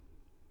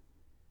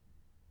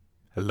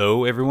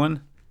Hello,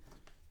 everyone.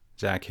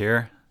 Zach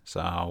here.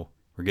 So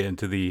we're getting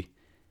to the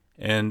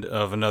end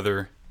of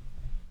another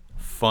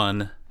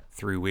fun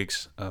 3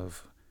 weeks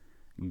of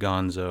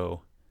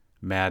GONZO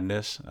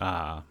madness.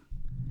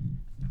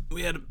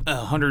 We had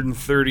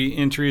 130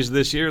 entries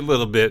this year, a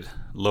little bit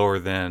lower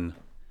than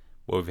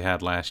what we've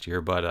had last year,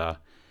 but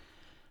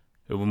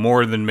it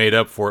more than made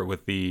up for it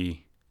with the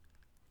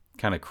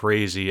kind of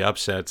crazy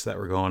upsets that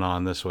were going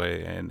on this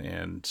way,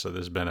 and so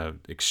there's been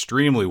an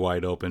extremely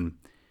wide open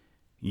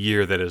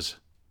year that has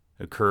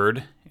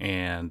occurred,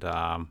 and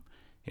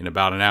in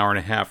about an hour and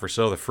a half or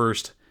so, the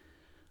first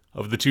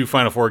of the two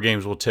Final Four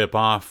games will tip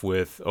off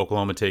with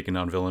Oklahoma taking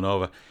on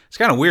Villanova. It's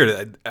kind of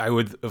weird. I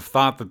would have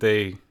thought that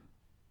they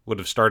would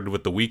have started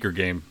with the weaker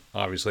game.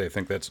 Obviously, I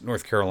think that's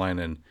North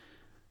Carolina and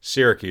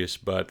Syracuse,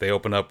 but they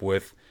open up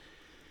with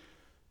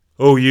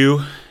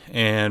OU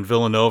and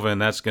Villanova,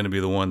 and that's going to be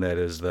the one that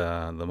is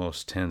the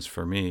most tense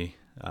for me.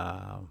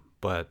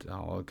 But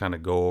I'll kind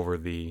of go over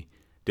the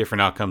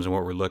different outcomes and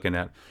what we're looking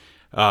at.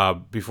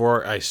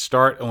 Before I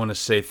start, I want to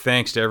say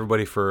thanks to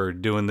everybody for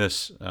doing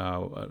this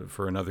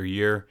for another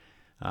year.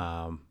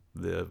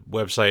 The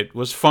website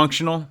was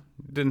functional.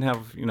 Didn't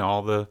have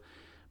all the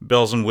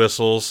bells and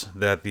whistles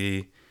that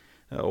the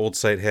old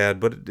site had,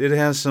 but it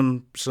has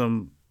some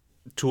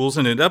tools,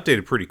 and it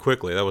updated pretty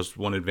quickly. That was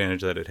one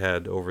advantage that it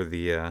had over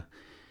the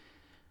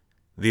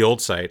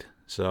old site.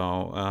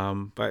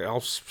 So I'll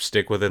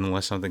stick with it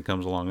unless something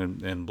comes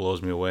along and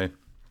blows me away.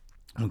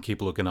 I'll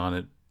keep looking on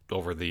it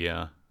over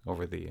the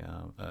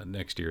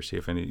next year, see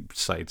if any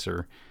sites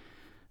are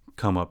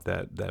come up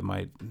that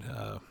might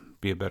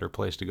be a better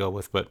place to go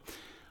with. But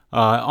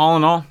all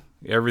in all,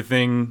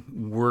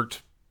 everything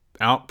worked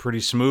out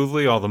pretty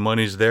smoothly. All the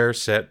money's there,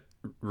 set,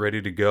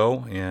 ready to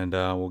go, and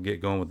we'll get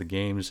going with the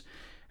games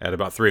at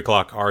about 3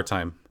 o'clock our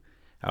time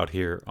out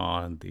here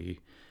on the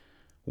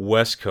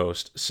West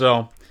Coast.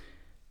 So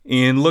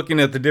in looking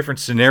at the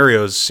different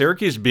scenarios,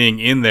 Syracuse being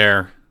in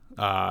there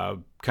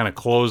kind of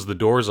closed the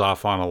doors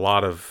off on a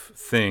lot of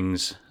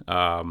things.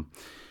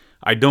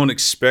 I don't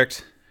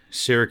expect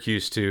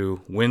Syracuse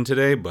to win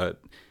today, but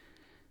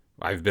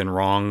I've been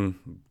wrong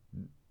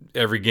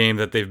every game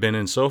that they've been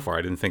in so far.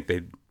 I didn't think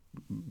they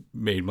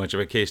made much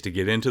of a case to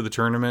get into the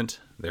tournament.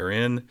 They're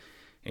in,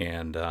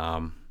 and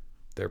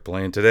they're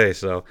playing today.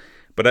 So,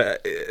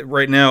 but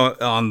right now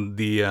on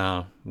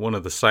the one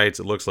of the sites,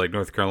 it looks like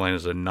North Carolina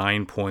is a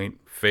 9-point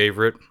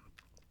favorite.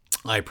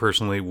 I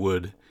personally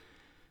would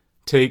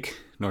take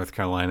North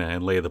Carolina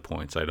and lay the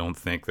points. I don't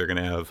think they're going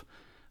to have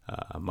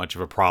much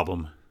of a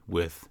problem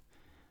with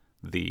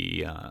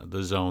the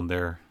zone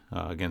there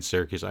against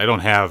Syracuse. I don't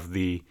have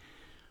the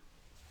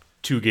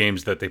two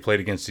games that they played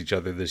against each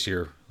other this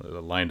year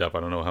lined up. I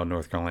don't know how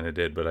North Carolina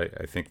did, but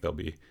I think they'll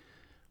be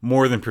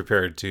more than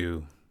prepared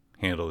to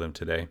handle them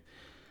today.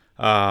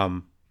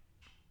 In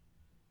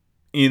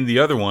the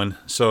other one,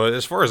 so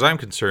as far as I'm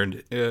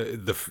concerned,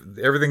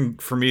 everything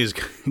for me is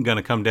going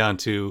to come down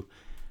to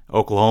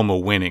Oklahoma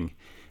winning.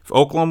 If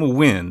Oklahoma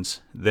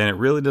wins, then it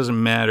really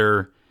doesn't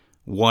matter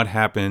what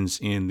happens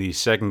in the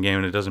second game,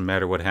 and it doesn't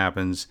matter what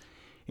happens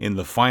in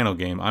the final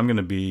game. I'm going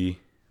to be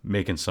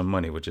making some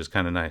money, which is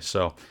kind of nice.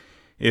 So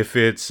if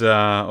it's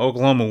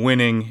Oklahoma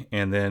winning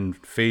and then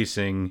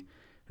facing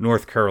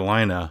North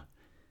Carolina,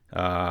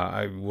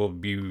 I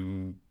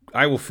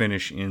will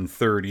finish in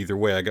third either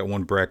way. I got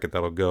one bracket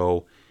that'll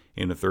go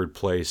into third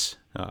place,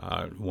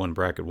 one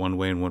bracket one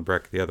way and one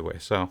bracket the other way.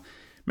 So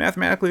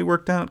mathematically, it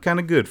worked out kind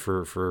of good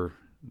for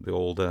the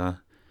old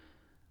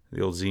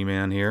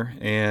Z-Man here.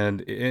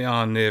 And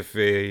if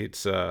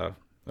it's a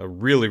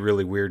really,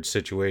 really weird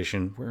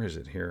situation, where is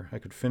it here? I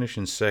could finish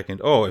in second.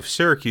 Oh, if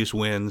Syracuse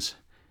wins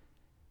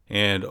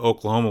and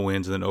Oklahoma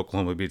wins, and then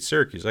Oklahoma beats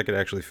Syracuse, I could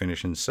actually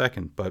finish in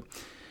second. But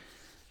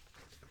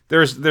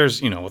there's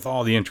with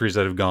all the entries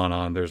that have gone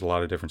on, there's a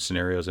lot of different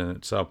scenarios in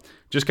it. So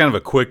just kind of a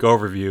quick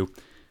overview.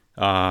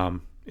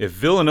 If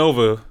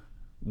Villanova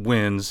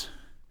wins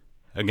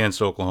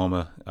against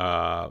Oklahoma,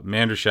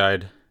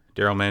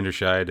 Daryl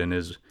Manderscheid and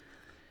his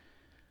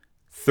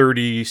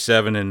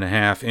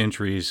 37.5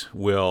 entries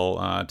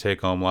will take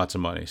home lots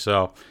of money.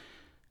 So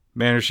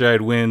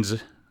Manderscheid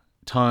wins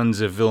tons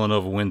if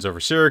Villanova wins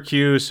over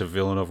Syracuse, if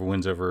Villanova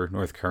wins over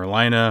North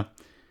Carolina,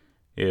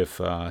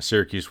 if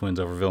Syracuse wins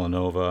over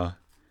Villanova.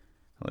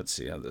 Let's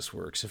see how this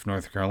works. If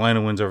North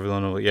Carolina wins over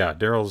Villanova, yeah,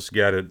 Daryl's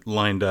got it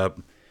lined up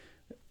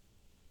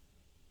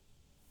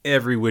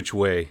every which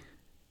way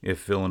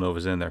if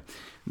Villanova's in there.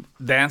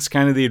 That's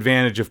kind of the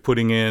advantage of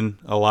putting in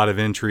a lot of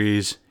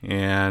entries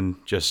and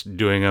just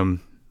doing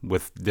them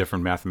with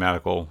different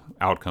mathematical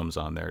outcomes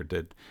on there.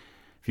 That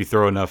if you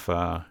throw enough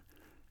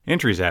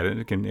entries at it,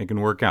 it can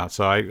work out.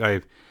 So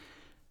I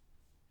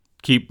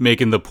keep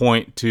making the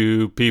point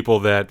to people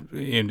that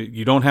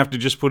you don't have to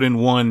just put in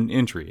one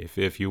entry.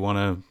 If you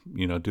want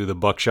to do the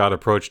buckshot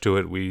approach to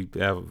it, we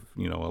have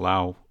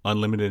allow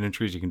unlimited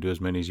entries. You can do as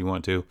many as you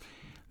want to.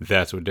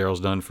 That's what Daryl's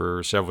done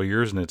for several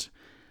years, and it's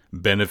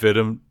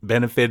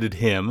benefited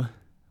him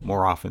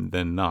more often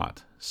than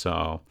not.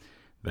 So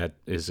that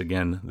is,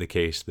 again, the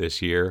case this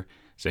year.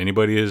 So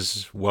anybody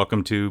is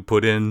welcome to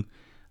put in,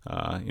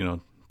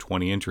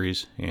 20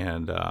 entries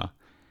and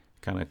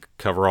kind of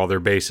cover all their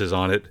bases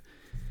on it.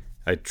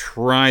 I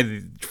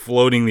tried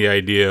floating the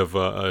idea of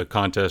a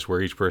contest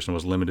where each person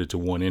was limited to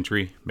one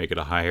entry, make it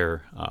a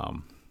higher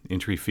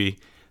entry fee.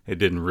 It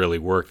didn't really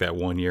work that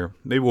one year.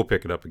 Maybe we'll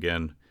pick it up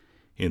again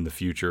in the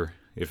future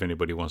if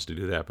anybody wants to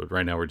do that. But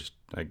right now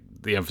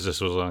the emphasis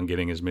was on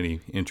getting as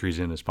many entries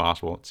in as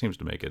possible. It seems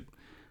to make it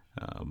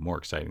more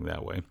exciting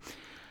that way.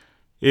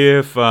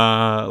 If,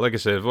 like I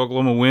said, if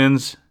Oklahoma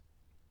wins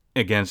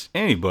against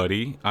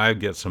anybody, I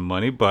get some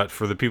money. But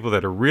for the people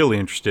that are really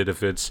interested,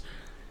 if it's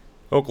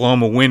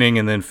Oklahoma winning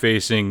and then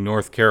facing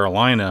North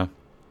Carolina,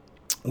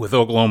 with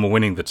Oklahoma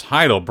winning the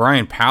title,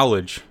 Brian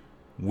Powledge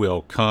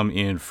will come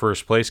in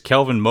first place.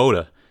 Kelvin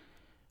Mota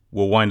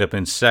will wind up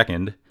in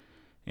second.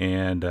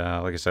 And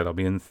like I said, I'll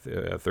be in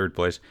third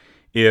place.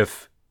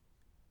 If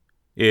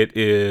it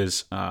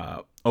is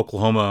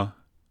Oklahoma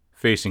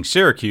facing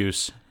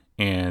Syracuse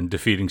and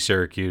defeating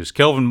Syracuse,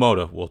 Kelvin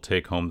Mota will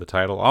take home the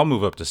title. I'll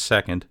move up to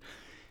second.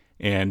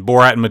 And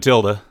Borat and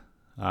Matilda,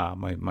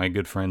 my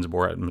good friends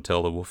Borat and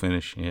Matilda, will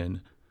finish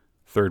in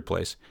third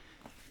place.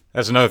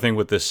 That's another thing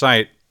with this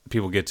site.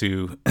 People get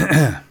to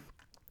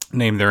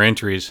name their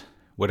entries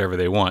whatever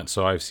they want.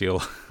 So I see a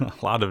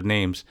lot of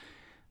names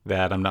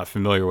that I'm not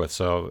familiar with.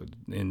 So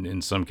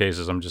in some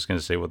cases, I'm just going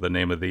to say what the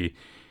name of the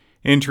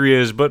entry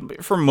is.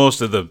 But for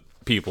most of the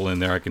people in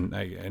there,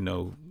 I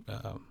know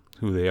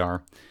who they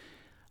are.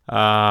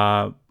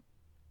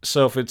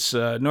 So if it's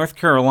North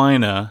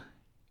Carolina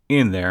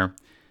in there,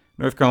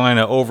 North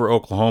Carolina over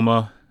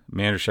Oklahoma,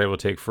 Manderscheid will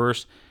take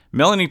first.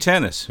 Melanie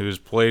Tennis, who's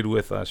played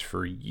with us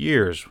for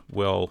years,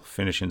 will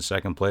finish in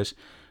second place.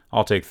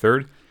 I'll take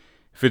third.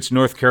 If it's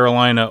North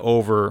Carolina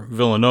over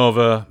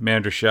Villanova,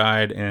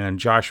 Manderscheid and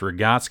Josh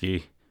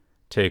Rogotsky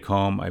take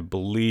home, I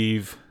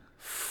believe,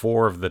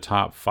 4 of the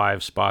top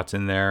 5 spots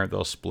in there.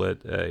 They'll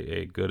split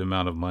a good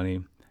amount of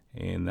money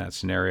in that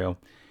scenario.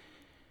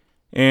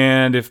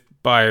 And if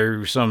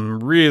by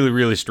some really,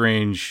 really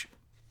strange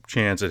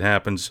chance it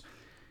happens,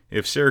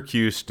 if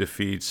Syracuse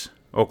defeats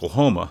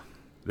Oklahoma,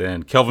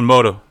 then Kelvin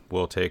Mota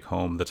will take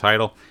home the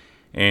title.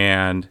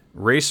 And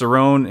Ray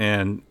Cerrone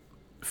and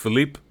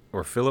Philip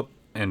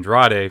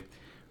Andrade,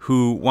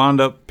 who wound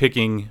up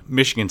picking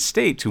Michigan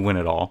State to win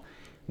it all,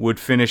 would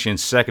finish in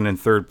second and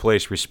third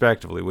place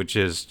respectively, which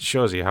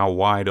shows you how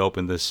wide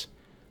open this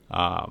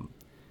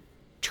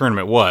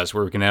tournament was,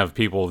 where we can have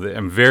people,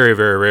 and very,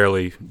 very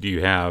rarely do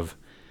you have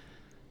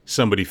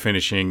somebody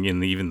finishing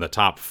in even the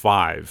top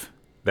 5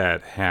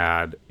 that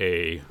had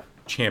a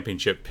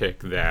championship pick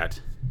that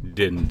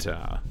didn't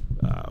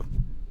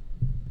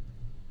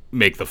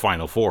make the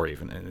Final Four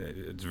even.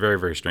 It's very,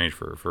 very strange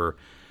for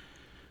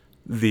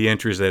the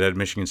entries that had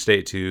Michigan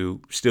State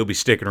to still be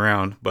sticking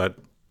around, but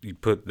you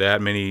put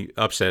that many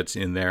upsets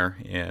in there,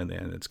 and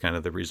it's kind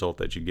of the result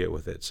that you get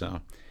with it. So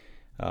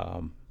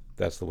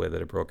that's the way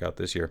that it broke out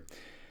this year.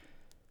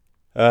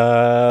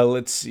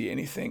 Let's see,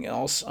 anything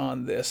else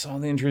on this? All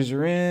the entries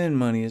are in,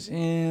 money is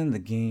in, the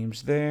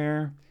game's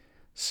there.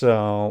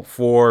 So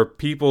for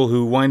people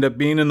who wind up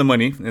being in the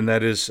money, and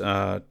that is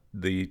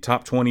the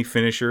top 20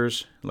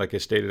 finishers, like I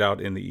stated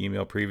out in the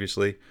email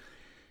previously,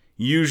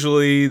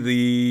 usually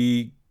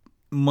the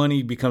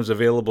money becomes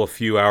available a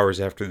few hours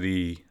after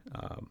the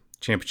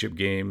championship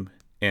game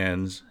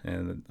ends,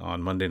 and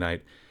on Monday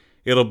night.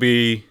 It'll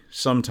be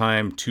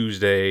sometime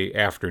Tuesday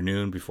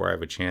afternoon before I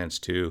have a chance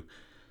to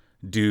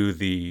do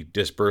the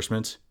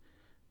disbursements,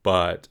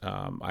 but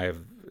I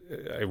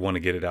want to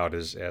get it out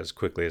as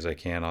quickly as I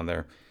can on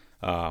there.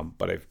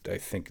 But I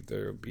think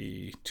there'll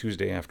be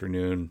Tuesday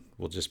afternoon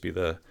will just be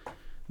the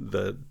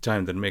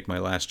time to make my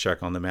last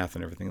check on the math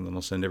and everything, and then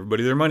I'll send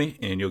everybody their money,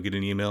 and you'll get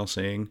an email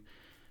saying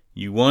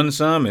you won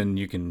some, and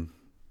you can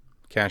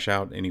cash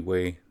out any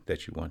way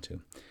that you want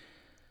to.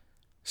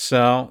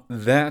 So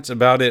that's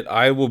about it.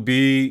 I will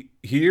be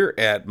here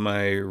at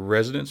my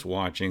residence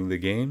watching the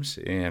games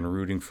and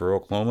rooting for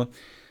Oklahoma.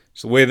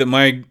 It's the way that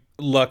my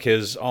luck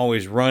has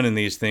always run in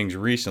these things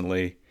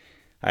recently.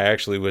 I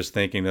actually was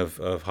thinking of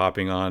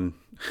hopping on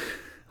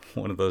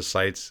one of those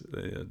sites,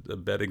 a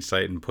betting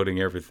site, and putting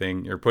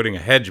a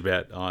hedge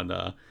bet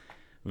on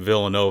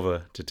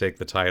Villanova to take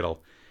the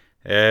title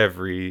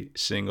every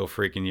single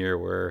freaking year,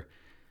 where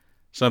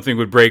something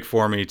would break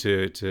for me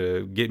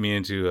to get me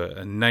into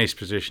a nice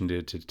position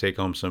to take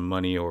home some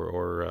money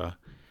or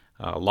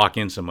lock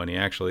in some money.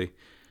 Actually,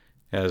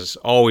 has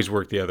always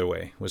worked the other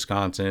way.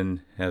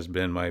 Wisconsin has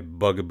been my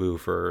bugaboo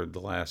for the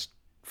last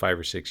 5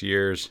 or 6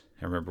 years.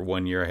 I remember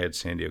one year I had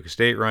San Diego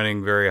State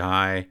running very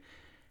high,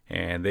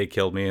 and they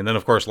killed me. And then,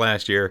 of course,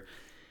 last year,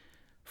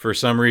 for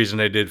some reason,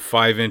 I did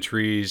 5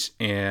 entries,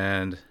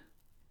 and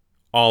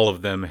all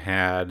of them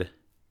had,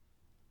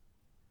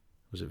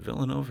 was it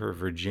Villanova or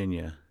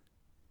Virginia?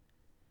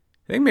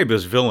 I think maybe it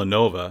was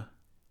Villanova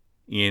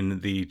in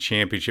the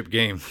championship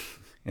game.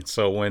 And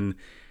so when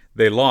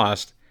they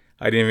lost,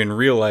 I didn't even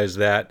realize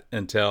that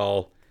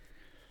until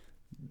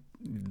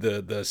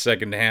the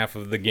second half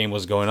of the game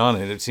was going on,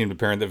 and it seemed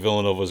apparent that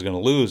Villanova was going to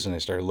lose. And I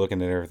started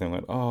looking at everything and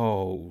went,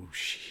 oh,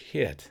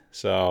 shit.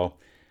 So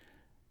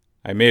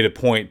I made a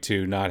point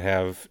to not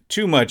have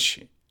too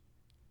much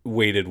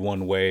weighted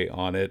one way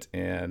on it.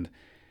 And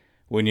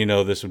when you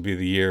know this would be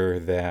the year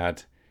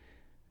that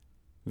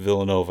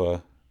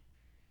Villanova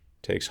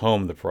takes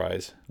home the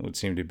prize, it would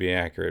seem to be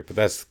accurate. But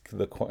that's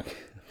the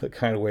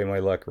kind of way my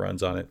luck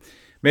runs on it.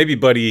 Maybe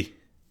Buddy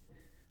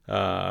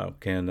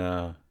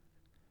can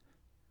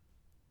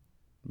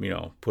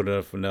put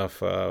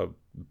enough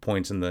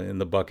points in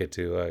the bucket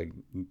to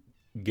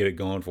get it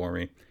going for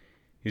me.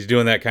 He's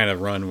doing that kind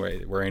of run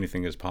where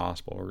anything is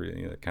possible,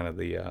 kind of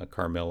the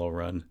Carmelo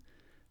run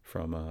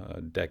from a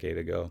decade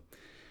ago.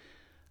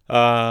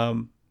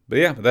 But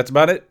yeah, that's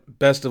about it.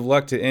 Best of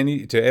luck to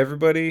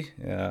everybody.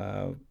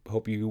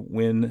 Hope you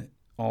win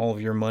all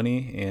of your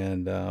money,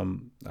 and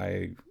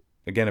I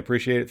again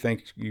appreciate it.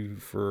 Thank you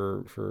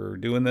for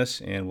doing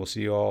this, and we'll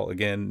see you all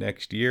again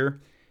next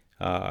year.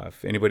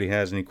 If anybody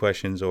has any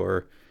questions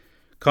or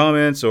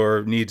comments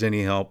or needs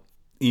any help,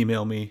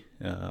 email me.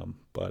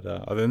 But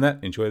other than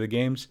that, enjoy the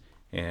games,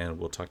 and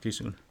we'll talk to you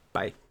soon.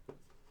 Bye.